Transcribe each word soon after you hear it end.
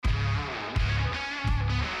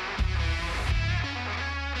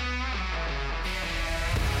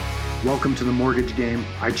Welcome to the mortgage game.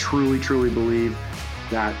 I truly, truly believe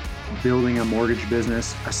that building a mortgage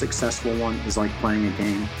business, a successful one, is like playing a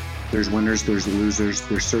game. There's winners, there's losers,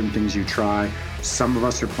 there's certain things you try. Some of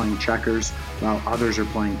us are playing checkers, while others are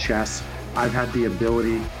playing chess. I've had the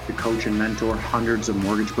ability to coach and mentor hundreds of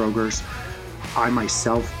mortgage brokers. I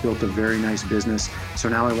myself built a very nice business. So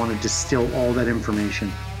now I want to distill all that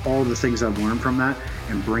information, all the things I've learned from that,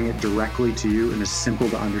 and bring it directly to you in a simple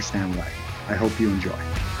to understand way. I hope you enjoy.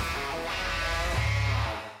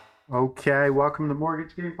 Okay, welcome to the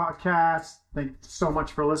Mortgage Game Podcast. Thank you so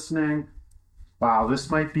much for listening. Wow, this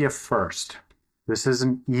might be a first. This is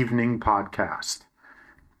an evening podcast.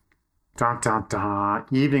 Dun, dun, dun.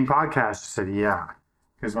 Evening podcast. I said, yeah,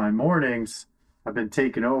 because my mornings have been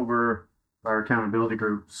taken over by our accountability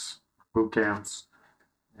groups, boot camps.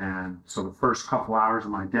 And so the first couple hours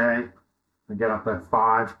of my day, I get up at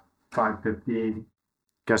 5:15,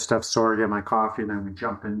 get stuff sorted, get my coffee, and then we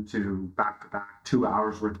jump into back-to-back 2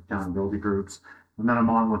 hours worth of accountability groups, and then I'm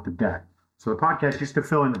on with the day. So the podcast used to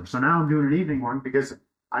fill in there. So now I'm doing an evening one because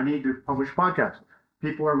I need to publish a podcast.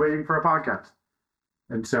 People are waiting for a podcast.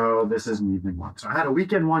 And so this is an evening one. So I had a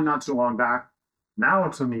weekend one not so long back. Now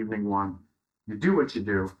it's an evening one. You do what you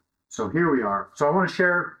do. So here we are. So I want to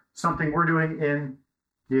share something we're doing in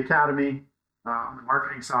the academy on the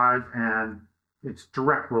marketing side, and it's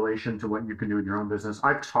direct relation to what you can do in your own business.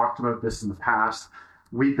 I've talked about this in the past.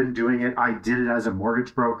 We've been doing it. I did it as a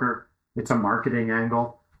mortgage broker. It's a marketing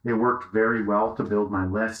angle. It worked very well to build my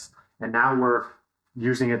list. And now we're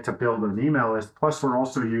using it to build an email list. Plus, we're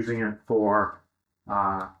also using it for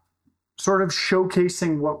sort of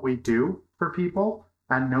showcasing what we do for people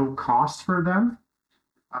at no cost for them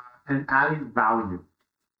and adding value.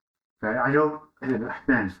 Okay, I know,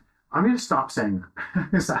 man, I'm going to stop saying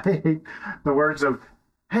that because I hate the words of,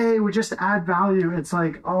 hey, we just add value. It's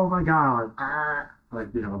like, oh my God, like,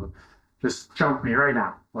 you know, just choke me right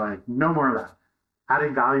now. Like, no more of that.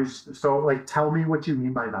 Adding value. So, like, tell me what you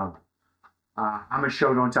mean by value. I'm a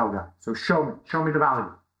show, don't tell guy. So show me the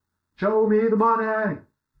value. Show me the money.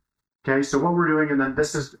 Okay, so what we're doing, and then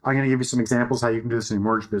this is, I'm going to give you some examples how you can do this in your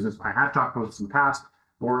mortgage business. I have talked about this in the past,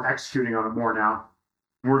 but we're executing on it more now.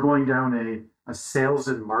 We're going down a sales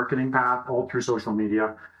and marketing path all through social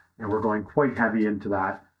media, and we're going quite heavy into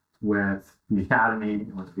that with the academy,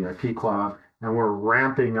 with the VIP club, and we're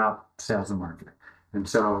ramping up sales and marketing. And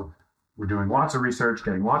so we're doing lots of research,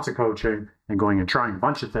 getting lots of coaching, and going and trying a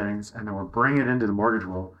bunch of things, and then we're bringing it into the mortgage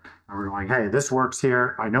world, and we're going, hey, this works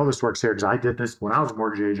here. I know this works here because I did this when I was a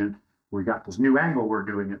mortgage agent. We got this new angle we're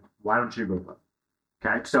doing it. Why don't you go with it?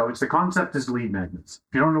 Okay, so it's the concept is lead magnets.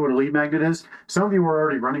 If you don't know what a lead magnet is, some of you are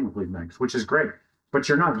already running with lead magnets, which is great, but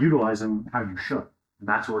you're not utilizing how you should. And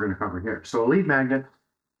that's what we're going to cover here. So a lead magnet,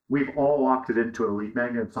 we've all opted into a lead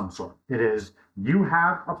magnet of some sort. It is you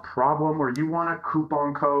have a problem or you want a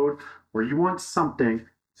coupon code or you want something.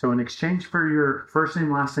 So in exchange for your first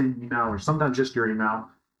name, last name, email, or sometimes just your email,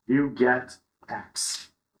 you get X.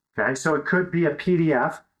 Okay, so it could be a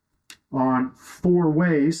PDF on 4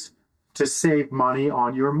 ways to save money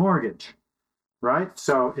on your mortgage, right?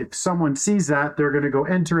 So if someone sees that, they're going to go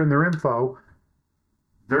enter in their info.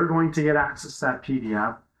 They're going to get access to that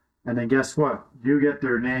PDF. And then guess what? You get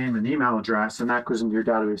their name and email address, and that goes into your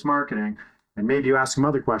database marketing. And maybe you ask them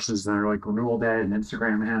other questions that are like renewal date and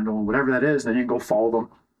Instagram handle, and whatever that is, then you can go follow them.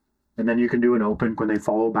 And then you can do an open when they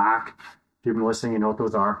follow back. If you've been listening, you know what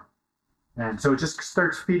those are. And so it just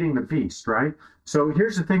starts feeding the beast, right? So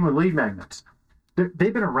here's the thing with lead magnets.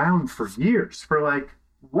 They've been around for years, for like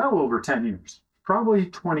well over 10 years, probably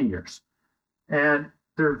 20 years. And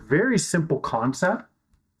they're a very simple concept,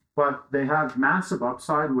 but they have massive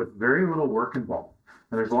upside with very little work involved.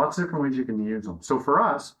 And there's lots of different ways you can use them. So for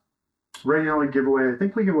us, right now we give away, I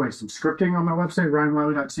think we give away some scripting on my website,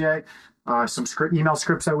 ryanwiley.ca, some email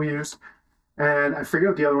scripts that we use. And I forget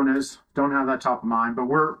what the other one is. Don't have that top of mind, but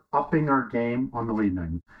we're upping our game on the lead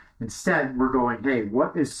magnet. Instead, we're going, hey,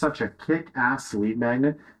 what is such a kick-ass lead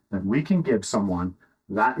magnet that we can give someone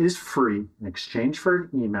that is free in exchange for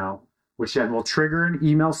an email, which then will trigger an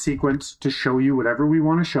email sequence to show you whatever we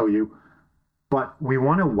want to show you, but we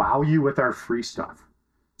want to wow you with our free stuff.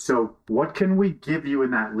 So what can we give you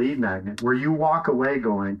in that lead magnet where you walk away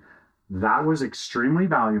going, that was extremely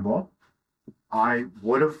valuable. I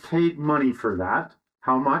would have paid money for that.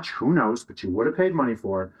 How much? Who knows? But you would have paid money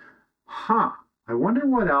for it. I wonder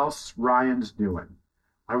what else Ryan's doing.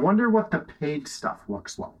 I wonder what the paid stuff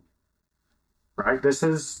looks like. Right? This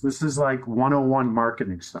is like 101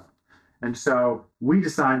 marketing stuff. And so we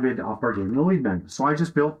decided to up our game in the lead magnet. So I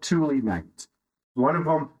just built 2 lead magnets. One of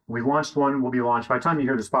them, we launched one, will be launched by the time you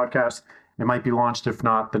hear this podcast. It might be launched, if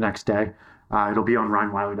not the next day. It'll be on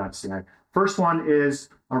ryanwiley.ca. First one is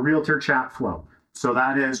a realtor chat flow. So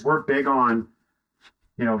that is, we're big on,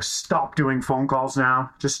 stop doing phone calls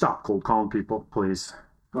now. Just stop cold calling people, please.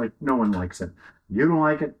 Like, no one likes it. You don't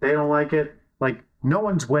like it. They don't like it. Like, no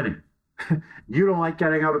one's winning. You don't like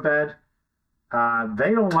getting out of bed.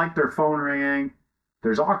 They don't like their phone ringing.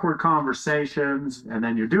 There's awkward conversations. And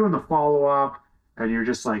then you're doing the follow-up and you're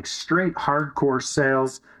just like straight hardcore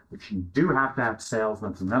sales, which you do have to have sales.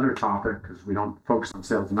 That's another topic because we don't focus on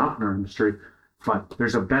sales enough in our industry. But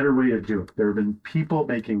there's a better way to do it. There have been people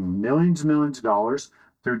making millions and millions of dollars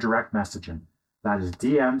through direct messaging. That is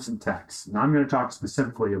DMs and texts. And I'm going to talk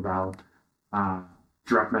specifically about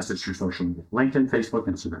direct message through social media, LinkedIn, Facebook,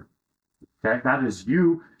 Instagram. Okay, that is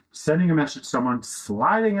you sending a message to someone,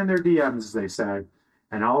 sliding in their DMs, as they say,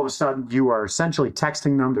 and all of a sudden you are essentially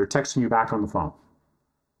texting them. They're texting you back on the phone.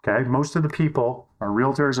 Okay, most of the people are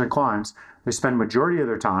realtors and clients. They spend majority of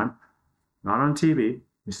their time not on TV.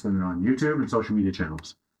 They spend it on YouTube and social media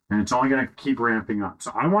channels. And it's only going to keep ramping up.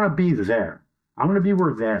 So I want to be there. I want to be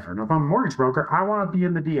where there. And if I'm a mortgage broker, I want to be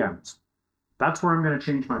in the DMs. That's where I'm going to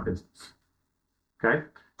change my business. Okay,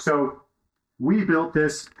 so we built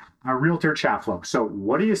this a realtor chat flow. So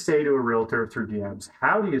what do you say to a realtor through DMs?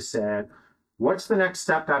 How do you say it? What's the next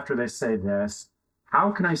step after they say this?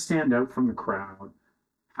 How can I stand out from the crowd?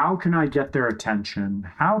 How can I get their attention?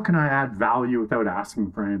 How can I add value without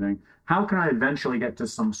asking for anything? How can I eventually get to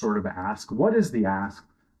some sort of ask? What is the ask?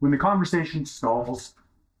 When the conversation stalls,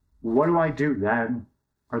 what do I do then?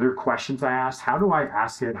 Are there questions I ask? How do I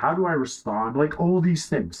ask it? How do I respond? Like all these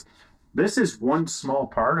things. This is one small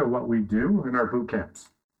part of what we do in our boot camps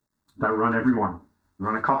that run every month. We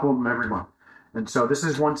run a couple of them every month. And so this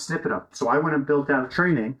is one snippet of it. So I went and built out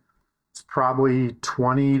training. It's probably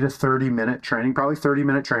 20 to 30 minute training, probably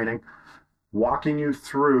 30-minute training, walking you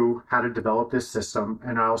through how to develop this system.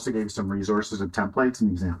 And I also gave some resources and templates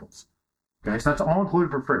and examples. Okay, so that's all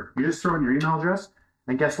included for free. You just throw in your email address,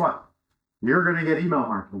 and guess what? You're going to get email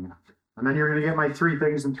marketing after. And then you're going to get my 3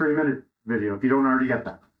 things in 3-minute video if you don't already get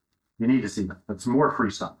that. You need to see that. That's more free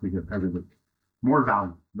stuff we give every week. More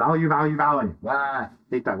value. Value. Ah,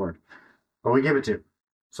 hate that word. But we give it to you.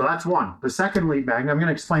 So that's one. The second lead magnet, I'm going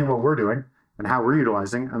to explain what we're doing and how we're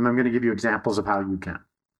utilizing, and I'm going to give you examples of how you can.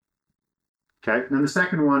 Okay. And then the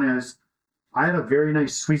second one is, I had a very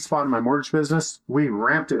nice sweet spot in my mortgage business. We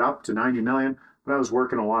ramped it up to 90 million, but I was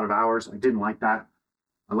working a lot of hours. I didn't like that.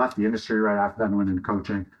 I left the industry right after that and went into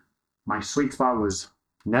coaching. My sweet spot was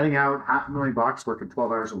netting out $500,000 working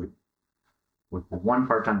 12 hours a week with one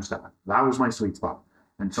part-time staff. That was my sweet spot.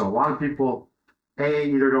 And so a lot of people, A,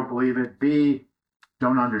 either don't believe it, B,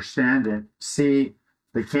 don't understand it, C,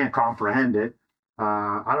 they can't comprehend it.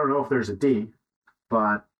 I don't know if there's a D,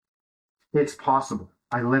 but it's possible.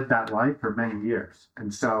 I lived that life for many years.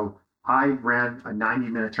 And so I ran a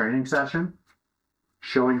 90-minute training session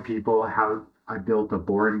showing people how I built a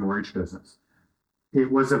boring mortgage business.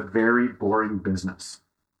 It was a very boring business.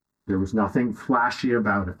 There was nothing flashy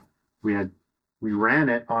about it. We ran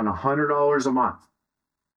it on $100 a month.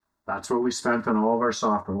 That's what we spent on all of our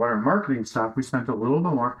software. What our marketing stuff, we spent a little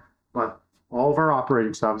bit more, but all of our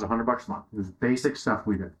operating stuff was $100 a month. It was basic stuff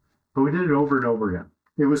we did, but we did it over and over again.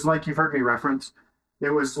 It was like, you've heard me reference,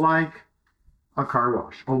 it was like a car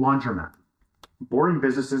wash, a laundromat. Boring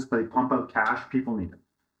businesses, but they pump out cash, people need it.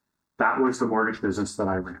 That was the mortgage business that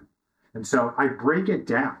I ran. And so I break it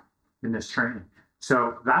down in this training.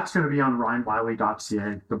 So that's going to be on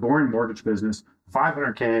ryanwiley.ca, the boring mortgage business,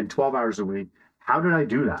 $500K, 12 hours a week. How did I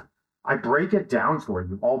do that? I break it down for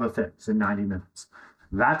you, all the things in 90 minutes.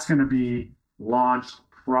 That's going to be launched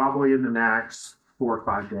probably in the next 4 or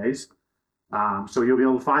 5 days. So you'll be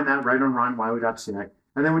able to find that right on ryanwiley.ca.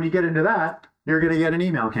 And then when you get into that, you're going to get an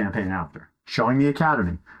email campaign after showing the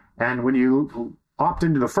academy. And when you opt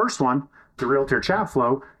into the first one, the Realtor Chat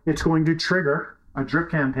Flow, it's going to trigger a drip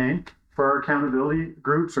campaign for our accountability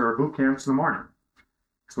groups or our boot camps in the morning.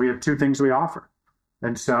 So we have 2 things we offer.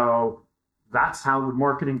 And so that's how the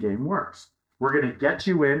marketing game works. We're going to get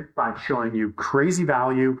you in by showing you crazy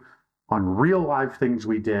value on real life things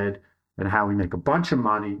we did and how we make a bunch of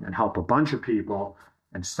money and help a bunch of people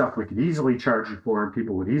and stuff we could easily charge you for and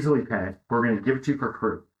people would easily pay. We're going to give it to you for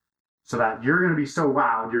free so that you're going to be so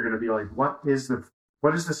wowed. You're going to be like, what is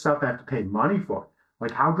the stuff I have to pay money for?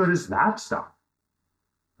 Like, how good is that stuff?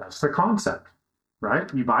 That's the concept,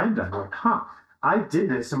 right? You buy into it, like, I did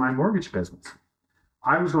this in my mortgage business.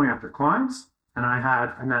 I was going after clients and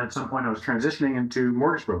then at some point I was transitioning into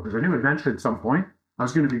mortgage brokers. I knew eventually at some point I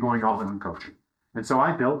was going to be going all in on coaching. And so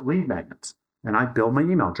I built lead magnets and I built my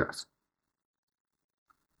email address.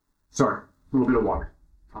 Sorry, a little bit of water.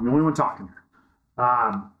 I'm the only one talking here.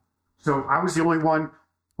 So I was the only one.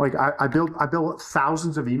 Like I built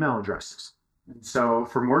thousands of email addresses. And so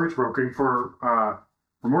for mortgage brokering,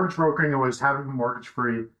 it was having a mortgage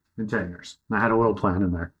free in 10 years. And I had a little plan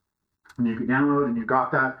in there. And you could download and you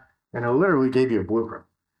got that. And it literally gave you a blueprint.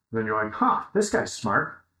 And then you're like, this guy's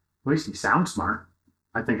smart. At least he sounds smart.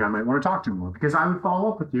 I think I might want to talk to him more because I would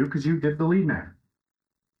follow up with you because you did the lead magnet.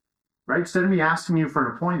 Right? Instead of me asking you for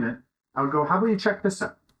an appointment, I would go, how about you check this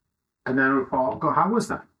out? And then I would go, how was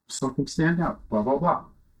that? Something stand out, blah, blah, blah.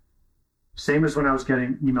 Same as when I was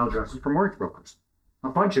getting email addresses from mortgage brokers. A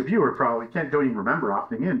bunch of you don't even remember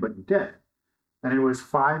opting in, but you did. And it was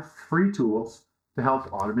 5 free tools to help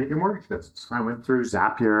automate your mortgage business. I went through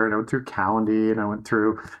Zapier, and I went through Calendly, and I went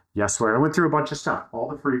through Yesware. I went through a bunch of stuff, all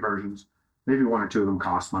the free versions. Maybe 1 or 2 of them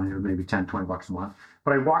cost money, or maybe 10, 20 bucks a month.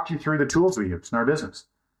 But I walked you through the tools we use in our business.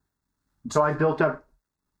 And so I built up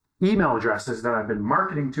email addresses that I've been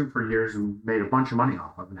marketing to for years and made a bunch of money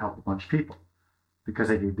off of and helped a bunch of people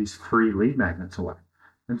because I gave these free lead magnets away.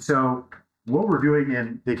 And so what we're doing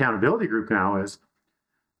in the accountability group now is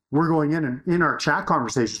we're going in and in our chat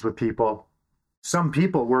conversations with people, some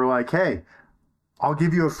people were like, hey, I'll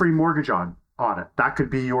give you a free mortgage audit. That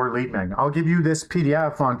could be your lead magnet. I'll give you this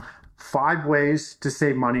PDF on 5 ways to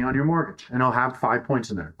save money on your mortgage. And I'll have 5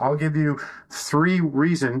 points in there. I'll give you 3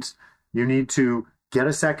 reasons you need to get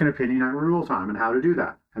a second opinion on renewal time and how to do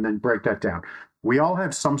that. And then break that down. We all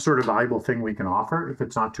have some sort of valuable thing we can offer. If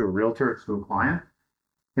it's not to a realtor, it's to a client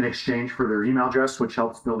in exchange for their email address, which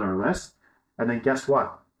helps build our list. And then guess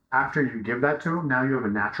what? After you give that to them, now you have a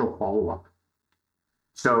natural follow-up.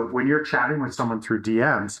 So when you're chatting with someone through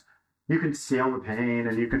DMs, you can scale the pain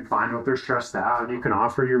and you can find out they're stressed out and you can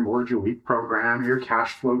offer your mortgage elite program, your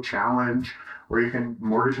cash flow challenge, or you can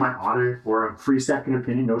mortgage my audit or a free second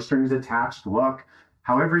opinion, no strings attached look.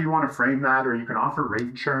 However you want to frame that, or you can offer rate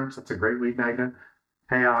insurance. That's a great lead magnet.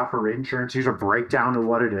 Hey, I offer rate insurance. Here's a breakdown of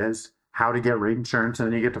what it is, how to get rate insurance,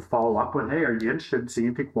 and then you get to follow up with, hey, are you interested in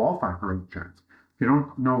seeing if you qualify for rate insurance? If you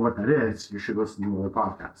don't know what that is, you should listen to other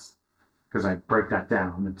podcasts because I break that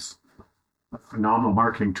down. It's a phenomenal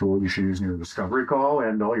marketing tool you should use in your discovery call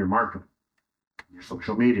and all your marketing, your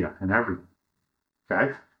social media, and everything.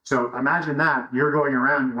 Okay? So imagine that you're going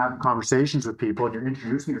around, you're having conversations with people, and you're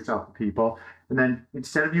introducing yourself to people. And then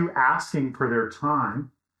instead of you asking for their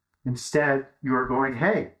time, instead you are going,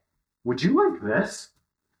 hey, would you like this?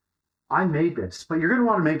 I made this, but you're going to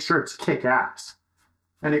want to make sure it's kick-ass.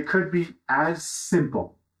 And it could be as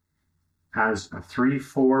simple as a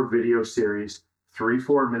 3-4 video series,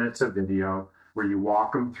 3-4 minutes of video where you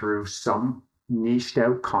walk them through some niched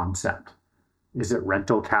out concept. Is it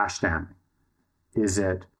rental cash damming? Is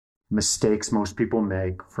it mistakes most people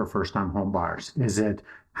make for first-time home buyers? Is it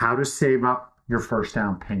how to save up your first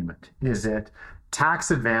down payment? Is it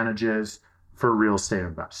tax advantages for real estate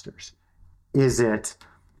investors? Is it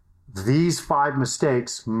these 5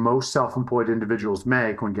 mistakes most self-employed individuals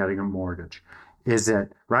make when getting a mortgage? Is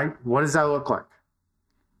it, right? What does that look like?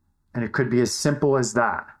 And it could be as simple as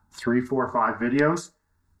that. 3, 4, 5 videos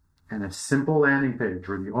and a simple landing page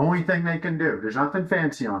where the only thing they can do, there's nothing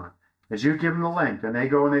fancy on it, is you give them the link and they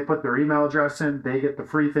go and they put their email address in, they get the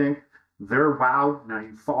free thing, they're wowed. Now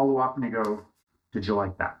you follow up and you go, did you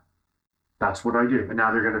like that? That's what I do. And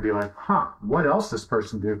now they're going to be like, what else does this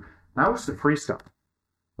person do? That was the free stuff,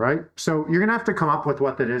 right? So you're going to have to come up with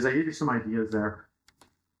what that is. I gave you some ideas there.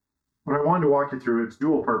 What I wanted to walk you through, it's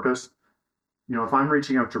dual purpose. You know, if I'm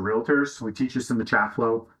reaching out to realtors, we teach this in the chat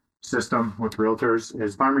flow system with realtors,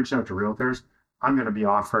 is if I'm reaching out to realtors, I'm going to be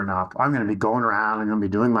offering up. I'm going to be going around. I'm going to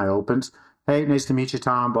be doing my opens. Hey, nice to meet you,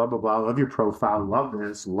 Tom. Blah, blah, blah. Love your profile. Love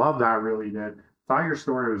this. Love that. Really did. Thought your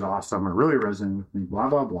story was awesome. It really resonated with me. Blah,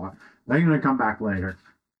 blah, blah. Then I'm going to come back later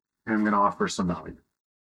and I'm going to offer some value.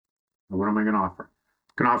 And what am I going to offer?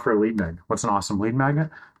 I'm going to offer a lead magnet. What's an awesome lead magnet?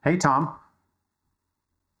 Hey, Tom.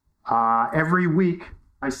 Every week,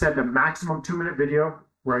 I send a maximum 2-minute video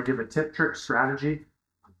where I give a tip, trick, strategy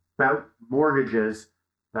about mortgages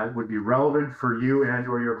that would be relevant for you and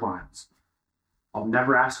or your clients. I'll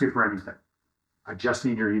never ask you for anything. I just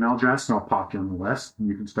need your email address and I'll pop you on the list and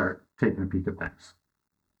you can start taking a peek at things.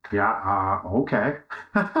 Yeah, okay.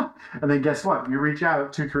 And then guess what? You reach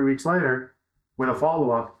out 2-3 weeks later with a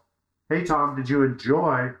follow-up. Hey, Tom, did you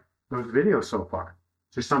enjoy those videos so far?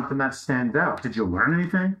 Is there something that stands out? Did you learn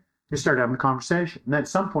anything? You start having a conversation. And then at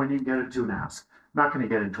some point you can get into an ask. I'm not going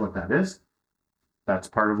to get into what that is. That's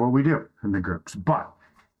part of what we do in the groups. But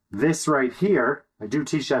this right here, I do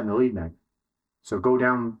teach that in the lead magnet. So go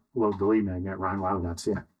download the lead magnet at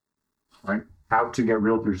ryanwiley.ca. Right? How to get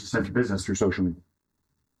realtors to send your business through social media.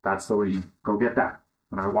 That's the way you go get that.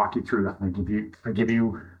 And I walk you through that. I give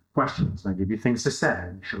you questions, and I give you things to say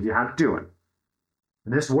and show you how to do it.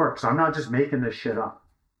 And this works. I'm not just making this shit up.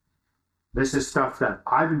 This is stuff that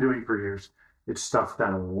I've been doing for years. It's stuff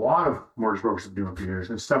that a lot of mortgage brokers have been doing for years.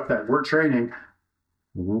 And stuff that we're training.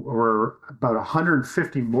 We're about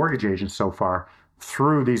 150 mortgage agents so far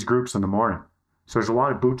through these groups in the morning. So there's a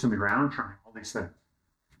lot of boots in the ground trying all these things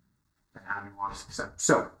and having a lot of success.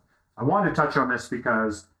 So I wanted to touch on this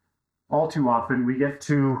because all too often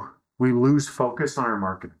we lose focus on our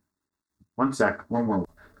marketing. One sec, one more.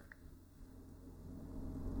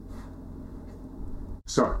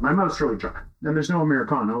 Sorry, my mouth's really dry. And there's no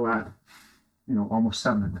Americano at, almost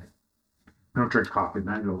 7 at night. I don't drink coffee at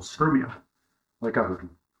night. It'll screw me up like other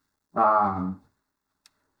people.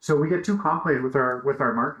 So we get too complicated with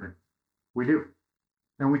our marketing. We do.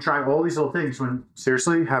 And we try all these little things when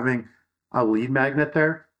seriously having a lead magnet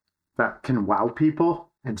there that can wow people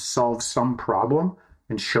and solve some problem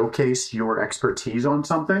and showcase your expertise on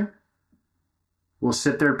something will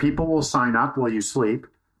sit there. People will sign up while you sleep.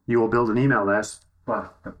 You will build an email list.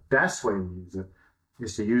 But the best way to use it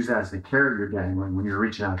is to use it as the carrot you're getting when you're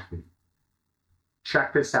reaching out to people.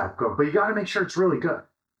 Check this out. Go. But you got to make sure it's really good.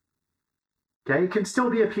 Okay? It can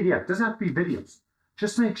still be a PDF. It doesn't have to be videos.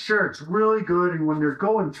 Just make sure it's really good. And when they're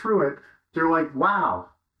going through it, they're like, wow,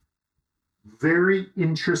 very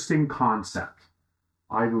interesting concept.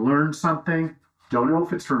 I learned something. Don't know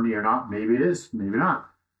if it's for me or not. Maybe it is. Maybe not.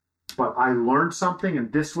 But I learned something,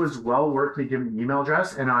 and this was well worth me giving an email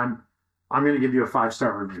address, and I'm going to give you a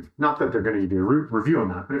 5-star review. Not that they're going to give you a review on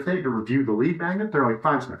that, but if they had to review the lead magnet, they're like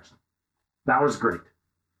 5 stars. That was great.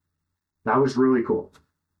 That was really cool.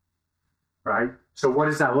 Right? So what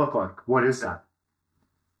does that look like? What is that?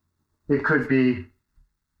 It could be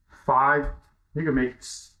 5, you can make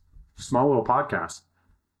small little podcasts.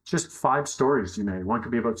 Just 5 stories you made. One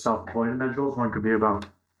could be about self-employed individuals. One could be about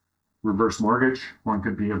reverse mortgage. One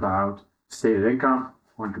could be about stated income.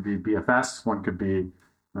 One could be BFS. One could be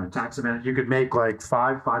tax event. You could make like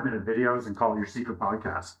 5-minute videos and call it your secret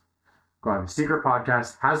podcast. Go ahead. Secret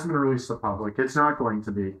podcast hasn't been released to the public. It's not going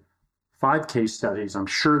to be. 5 case studies. I'm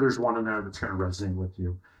sure there's one in there that's going to resonate with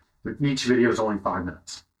you. But each video is only 5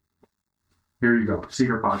 minutes. Here you go.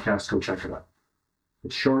 Secret podcast. Go check it out.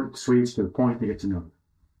 It's short, sweet, to the point. You get to know it.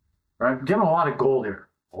 Right? I'm getting a lot of gold here.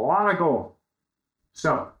 A lot of gold.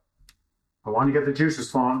 So I wanted to get the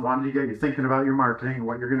juices flowing. I wanted to get you thinking about your marketing and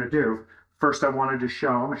what you're going to do. First, I wanted to show,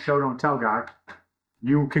 I'm a show don't tell guy.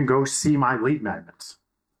 You can go see my lead magnets.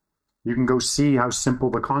 You can go see how simple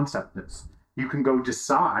the concept is. You can go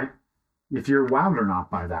decide if you're wowed or not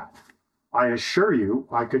by that. I assure you,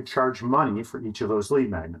 I could charge money for each of those lead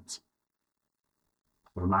magnets.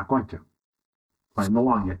 But I'm not going to. Playing the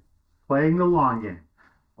long game. Playing the long game.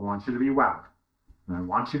 I want you to be wowed. And I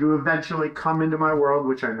want you to eventually come into my world,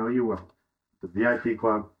 which I know you will. The VIP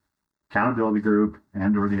Club, Accountability Group,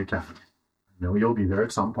 and or the Academy. I know you'll be there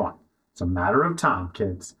at some point. It's a matter of time,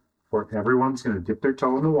 kids, before everyone's going to dip their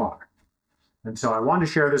toe in the water. And so I want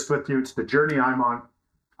to share this with you. It's the journey I'm on.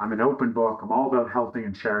 I'm an open book. I'm all about helping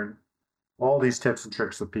and sharing all these tips and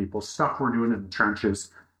tricks with people, stuff we're doing in the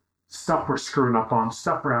trenches, stuff we're screwing up on,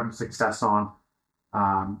 stuff we're having success on,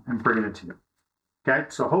 and bringing it to you. Okay,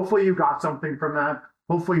 so hopefully you got something from that.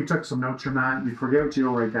 Hopefully you took some notes from that. You forget what you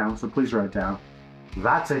don't write down, so please write down.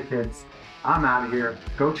 That's it, kids. I'm out of here.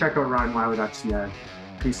 Go check out RyanWiley.ca.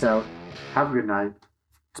 Peace out. Have a good night.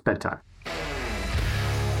 It's bedtime.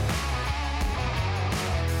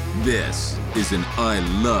 This is an I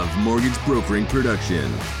Love Mortgage Brokering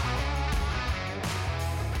production.